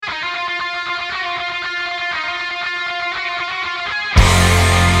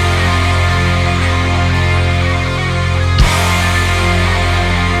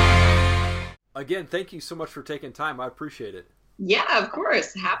again, thank you so much for taking time. I appreciate it. Yeah, of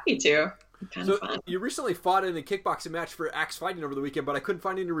course. Happy to. Kind So of fun. you recently fought in a kickboxing match for Axe Fighting over the weekend, but I couldn't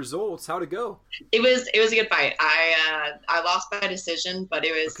find any results. How'd it go? It was a good fight. I lost by decision, but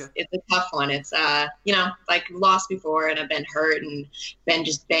Okay. it's a tough one. It's like lost before and I've been hurt and been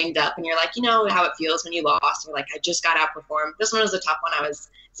just banged up, and you're like, you know how it feels when you lost. You're like, I just got outperformed. This one was a tough one.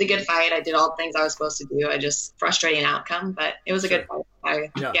 It's a good fight. I did all the things I was supposed to do. I just frustrating outcome, but it was a good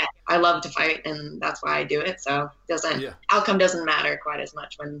fight. I love to fight, and that's why I do it. So outcome doesn't matter quite as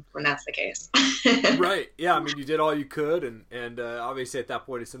much when that's the case. Right. Yeah. I mean, you did all you could, and obviously at that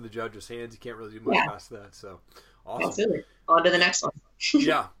point it's in the judge's hands. You can't really do much past that. So awesome. Absolutely. On to the next one.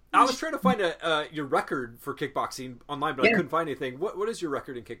 Yeah. I was trying to find your record for kickboxing online, but I couldn't find anything. What is your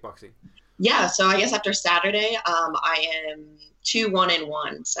record in kickboxing? Yeah, so I guess after Saturday, I am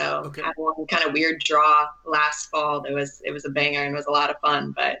 2-1-1. So I had one kind of weird draw last fall. It was a banger and was a lot of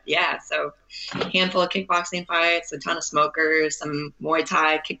fun. But yeah, so a handful of kickboxing fights, a ton of smokers, some Muay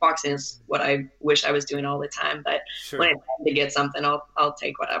Thai. Kickboxing is what I wish I was doing all the time. But when it's time to get something, I'll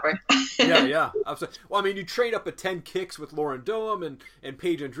take whatever. Yeah, absolutely. Well, I mean, you trained up at 10 Kicks with Lauren Doem and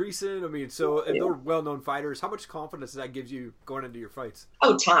Paige Andreessen. I mean, and they're well-known fighters. How much confidence that gives you going into your fights?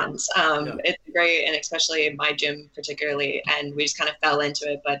 Oh, tons. It's great, and especially in my gym particularly, and we just kind of fell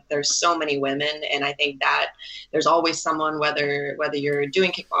into it. But there's so many women, and I think that there's always someone, whether you're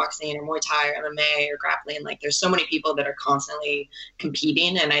doing kickboxing or Muay Thai or MMA or grappling, like there's so many people that are constantly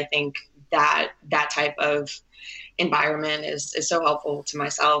competing, and I think that type of environment is so helpful to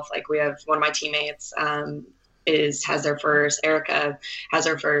myself. Like we have one of my teammates Erica has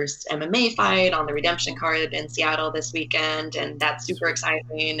her first MMA fight on the Redemption card in Seattle this weekend, and that's super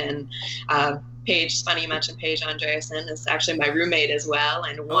exciting. And Paige, it's funny you mentioned Paige Andreasen, is actually my roommate as well,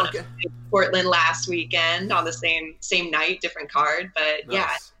 and won Portland last weekend on the same night, different card. But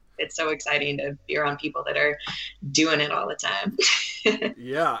it's so exciting to be around people that are doing it all the time.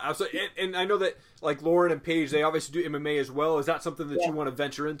 Yeah, absolutely. And I know that like Lauren and Paige, they obviously do MMA as well. Is that something that you want to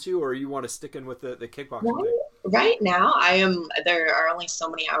venture into, or you want to stick in with the kickboxing thing? Right now, there are only so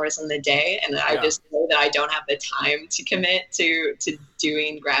many hours in the day, and I just know that I don't have the time to commit to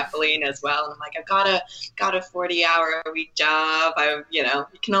doing grappling as well. And I'm like, I've got a 40-hour-a-week job. You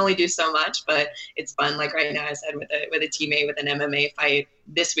can only do so much, but it's fun. Like right now, I said with a teammate with an MMA fight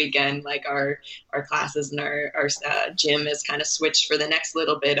this weekend, like our classes and our gym is kind of switched for the next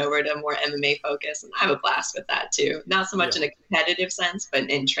little bit over to more MMA focus, and I have a blast with that too. Not so much in a competitive sense, but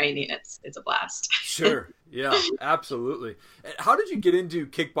in training, it's a blast. Sure. Yeah, absolutely. How did you get into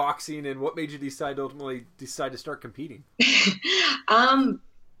kickboxing, and what made you ultimately decide to start competing?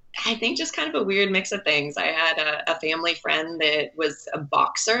 I think just kind of a weird mix of things. I had a family friend that was a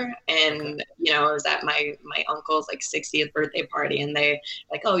boxer, and it was at my uncle's like 60th birthday party, and they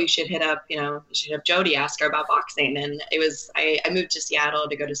like, oh, you should hit up Jody, ask her about boxing. And I moved to Seattle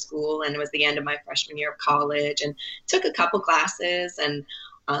to go to school, and it was the end of my freshman year of college, and took a couple classes, and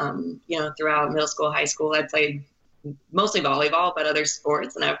throughout middle school, high school, I played mostly volleyball, but other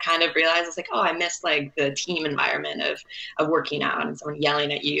sports. And I've kind of realized it's like, oh, I miss like the team environment of working out and someone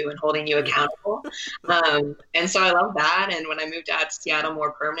yelling at you and holding you accountable. And so I love that. And when I moved out to Seattle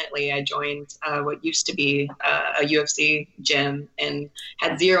more permanently, I joined what used to be a UFC gym, and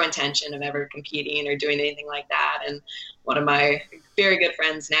had zero intention of ever competing or doing anything like that. And one of my very good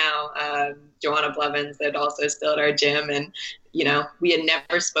friends now, Joanna Blevins, that also is still at our gym, and we had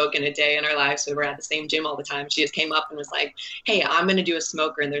never spoken a day in our lives. So we were at the same gym all the time. She just came up and was like, hey, I'm going to do a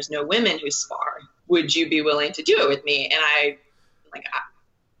smoker, and there's no women who spar. Would you be willing to do it with me? And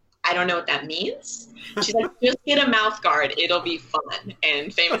I don't know what that means. She's like, just get a mouth guard. It'll be fun.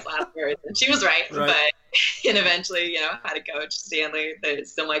 And famous last words. And she was right. But and eventually, I had a coach, Stanley, that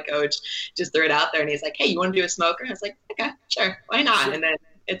is still my coach, just threw it out there. And he's like, hey, you want to do a smoker? I was like, okay, sure. Why not? Sure. And then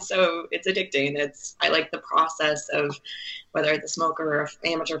it's addicting. I like the process of whether it's a smoker or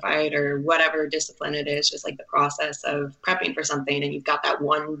an amateur fight or whatever discipline it is, just like the process of prepping for something, and you've got that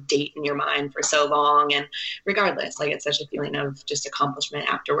one date in your mind for so long, and regardless, like it's such a feeling of just accomplishment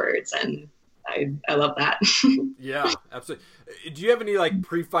afterwards, and I love that. Yeah, absolutely. Do you have any like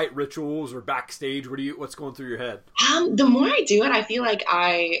pre-fight rituals or backstage? What's going through your head? The more I do it, I feel like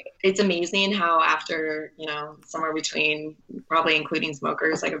it's amazing how after, somewhere between, probably including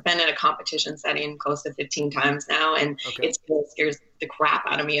smokers, like I've been in a competition setting close to 15 times now, and it still scares the crap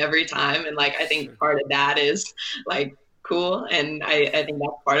out of me every time. And like, I think part of that is like cool. And I think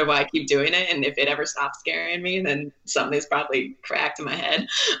that's part of why I keep doing it. And if it ever stops scaring me, then something's probably cracked in my head.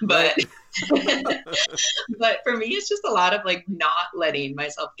 But But for me, it's just a lot of like not letting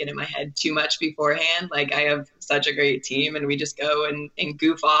myself get in my head too much beforehand. Like I have such a great team and we just go and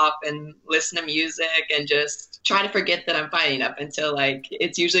goof off and listen to music and just try to forget that I'm fighting up until like,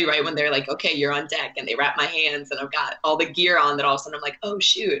 it's usually right when they're like, okay, you're on deck, and they wrap my hands and I've got all the gear on, that all of a sudden I'm like, oh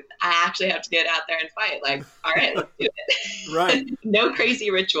shoot, I actually have to get out there and fight. Like, all right, let's do it. Right. No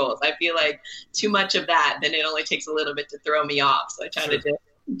crazy rituals. I feel like too much of that, then it only takes a little bit to throw me off. So I try to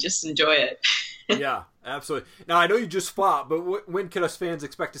just enjoy it. Yeah, absolutely. Now I know you just fought, but when can us fans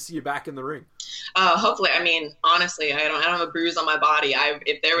expect to see you back in the ring? Hopefully. I mean, honestly, I don't have a bruise on my body.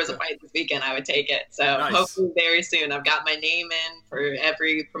 If there was a fight this weekend, I would take it. So nice. Hopefully very soon. I've got my name in for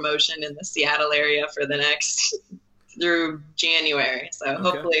every promotion in the Seattle area for the next through January. So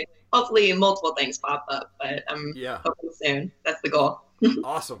hopefully multiple things pop up, but hopefully soon. That's the goal.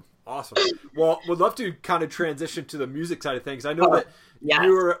 Awesome. Well, would love to kind of transition to the music side of things. I know that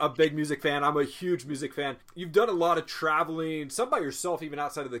you're a big music fan. I'm a huge music fan. You've done a lot of traveling, some by yourself, even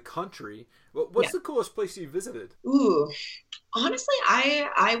outside of the country. What's the coolest place you visited? Ooh, honestly,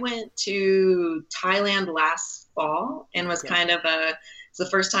 I went to Thailand last fall and was kind of it's the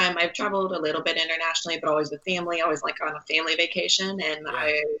first time I've traveled a little bit internationally, but always with family, always like on a family vacation. And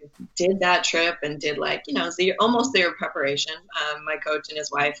I did that trip and did like, almost zero preparation. My coach and his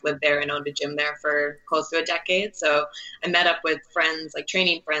wife lived there and owned a gym there for close to a decade. So I met up with friends, like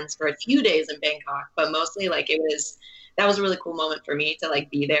training friends, for a few days in Bangkok, but mostly like that was a really cool moment for me to like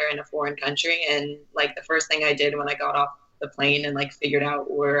be there in a foreign country. And like the first thing I did when I got off the plane and like figured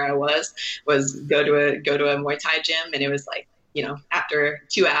out where I was go to a Muay Thai gym. And it was like, after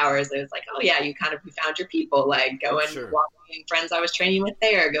 2 hours, it was like, oh yeah, you found your people, like go and walk with friends I was training with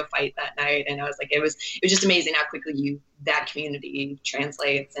there, go fight that night. And I was like, it was just amazing how quickly that community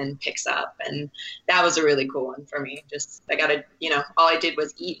translates and picks up. And that was a really cool one for me. Just, I gotta, all I did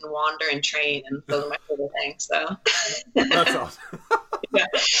was eat and wander and train, and those are my favorite things. So that's awesome. Yeah.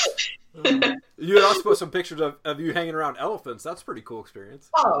 You had also put some pictures of you hanging around elephants. That's a pretty cool experience.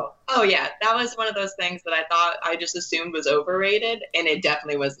 Oh yeah. That was one of those things that I just assumed was overrated, and it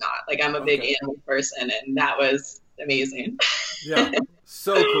definitely was not. Like, I'm a big animal person, and that was amazing. Yeah.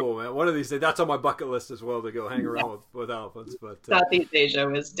 So cool, man. One of these days, that's on my bucket list as well, to go hang around with elephants. But Southeast Asia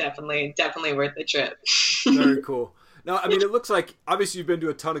was definitely worth the trip. Very cool. Now, I mean, it looks like, obviously, you've been to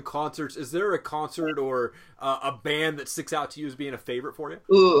a ton of concerts. Is there a concert or a band that sticks out to you as being a favorite for you?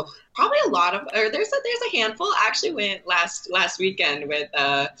 Ooh, probably a lot of, or there's a handful. I actually went last weekend with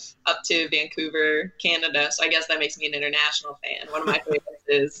up to Vancouver, Canada. So I guess that makes me an international fan. One of my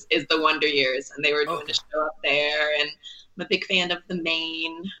favorites is the Wonder Years, and they were doing a show up there. And I'm a big fan of the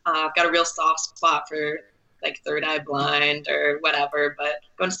Maine. I've got a real soft spot for like Third Eye Blind or whatever, but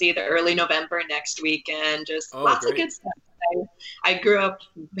going to see the early November next weekend. Just lots of good stuff. I grew up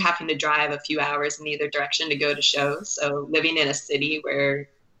having to drive a few hours in either direction to go to shows. So living in a city where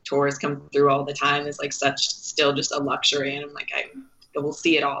tours come through all the time is like still just a luxury. And I'm like, we'll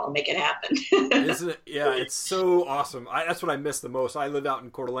see it all, make it happen. Isn't it? Yeah, it's so awesome. That's what I miss the most. I lived out in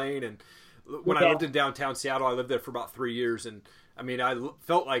Coeur d'Alene, and when I lived in downtown Seattle, I lived there for about 3 years, and I mean, I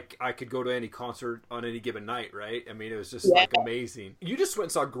felt like I could go to any concert on any given night, right? I mean, it was just like amazing. You just went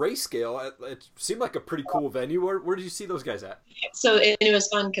and saw Grayscale. It seemed like a pretty cool venue. Where did you see those guys at? So it was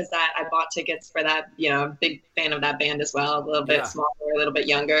fun because I bought tickets for that. Big fan of that band as well. A little bit smaller, a little bit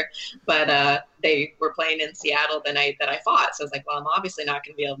younger, but they were playing in Seattle the night that I fought. So I was like, well, I'm obviously not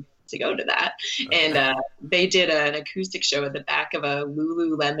going to be able to go to that. And they did an acoustic show at the back of a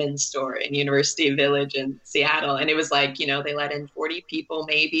Lululemon store in University Village in Seattle. And it was like, they let in 40 people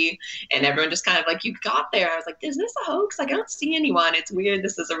maybe. And everyone just kind of like, you got there. I was like, is this a hoax? Like, I don't see anyone. It's weird.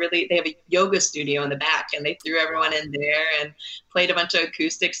 They have a yoga studio in the back, and they threw everyone in there and played a bunch of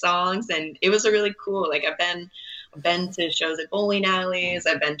acoustic songs. And it was a really cool, like, I've been to shows at bowling alleys.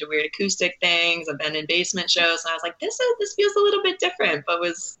 I've been to weird acoustic things. I've been in basement shows. And I was like, this feels a little bit different, but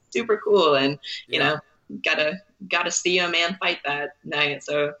was super cool. And, gotta see a man fight that night.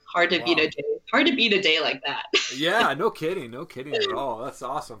 So hard to beat a day like that. Yeah, no kidding at all. That's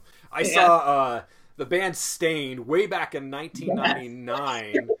awesome. I saw the band Staind way back in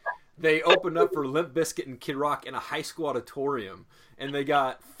 1999. They opened up for Limp Bizkit and Kid Rock in a high school auditorium, and they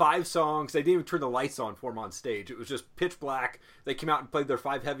got 5 songs. They didn't even turn the lights on for them on stage. It was just pitch black. They came out and played their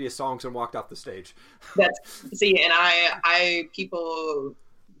 5 heaviest songs and walked off the stage. I people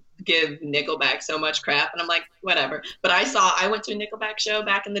give Nickelback so much crap, and I'm like, whatever. But I went to a Nickelback show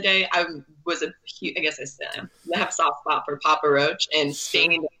back in the day. I guess I still am. I have a soft spot for Papa Roach, and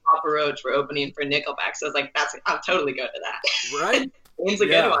Staind and Papa Roach were opening for Nickelback. So I was like, I'll totally go to that. Right? It's a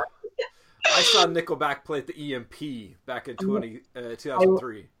good one. I saw Nickelback play at the EMP back in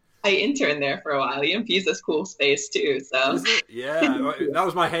 2003. I interned there for a while. EMP is this cool space too. So yeah, that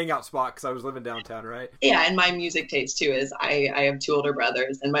was my hangout spot because I was living downtown, right? Yeah, and my music taste too is I have two older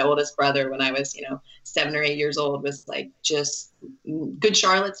brothers, and my oldest brother, when I was 7 or 8 years old, was like just Good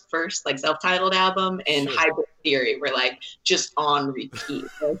Charlotte's first like self-titled album and Hybrid Theory were like just on repeat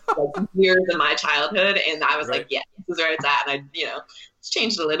like years of my childhood, and I was like, yeah, this is where it's at. And I it's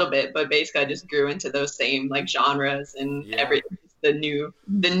changed a little bit, but basically I just grew into those same like genres and everything. The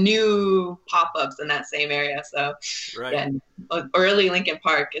new pop-ups in that same area. So early Linkin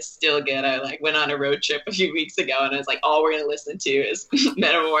Park is still good. I like went on a road trip a few weeks ago and I was like, all we're gonna listen to is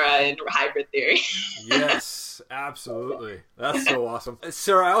Metamora and Hybrid Theory. Yes, absolutely. That's so awesome.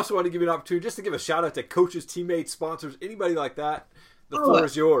 Sarah, I also want to give you an opportunity just to give a shout out to coaches, teammates, sponsors, anybody like that. The floor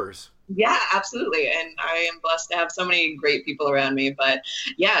is yours. Yeah, absolutely. And I am blessed to have so many great people around me. But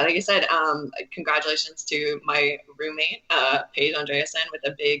yeah, like I said, congratulations to my roommate, Paige Andreasen, with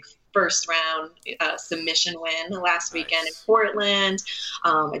a big first round submission win last weekend in Portland.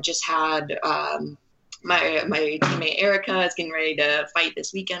 I just had my teammate Erica is getting ready to fight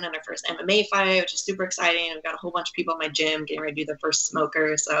this weekend in her first MMA fight, which is super exciting. We've got a whole bunch of people in my gym getting ready to do their first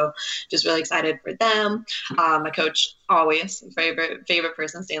smoker, so just really excited for them. My coach, always favorite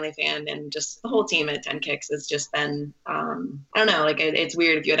person, Stanley Fan, and just the whole team at 10 Kicks has just been I don't know, like it's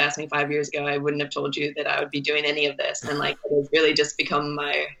weird. If you had asked me 5 years ago, I wouldn't have told you that I would be doing any of this, and like it has really just become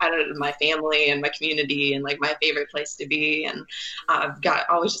my family and my community and like my favorite place to be. And I've got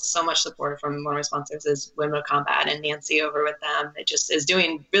always just so much support from one of my sponsors is Women of Combat, and Nancy over with them. It just is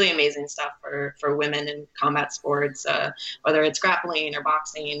doing really amazing stuff for women in combat sports, whether it's grappling or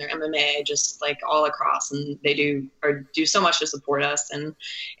boxing or MMA, just like all across, and they do so much to support us and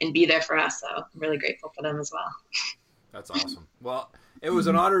be there for us. So I'm really grateful for them as well. That's awesome. Well, it was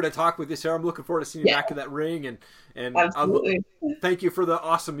an honor to talk with you, Sarah. I'm looking forward to seeing you back in that ring, and thank you for the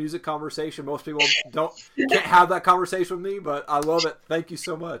awesome music conversation. Most people can't have that conversation with me, but I love it. Thank you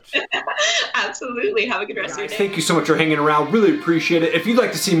so much. Absolutely. Have a good rest of your day. Thank you so much for hanging around. Really appreciate it. If you'd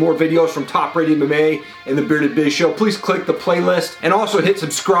like to see more videos from Top Rated MMA and the Bearded Biz Show, please click the playlist and also hit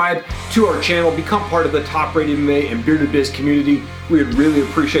subscribe to our channel. Become part of the Top Rated MMA and Bearded Biz community. We would really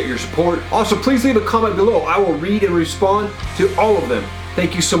appreciate your support. Also, please leave a comment below. I will read and respond to all of them.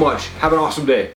 Thank you so much. Have an awesome day.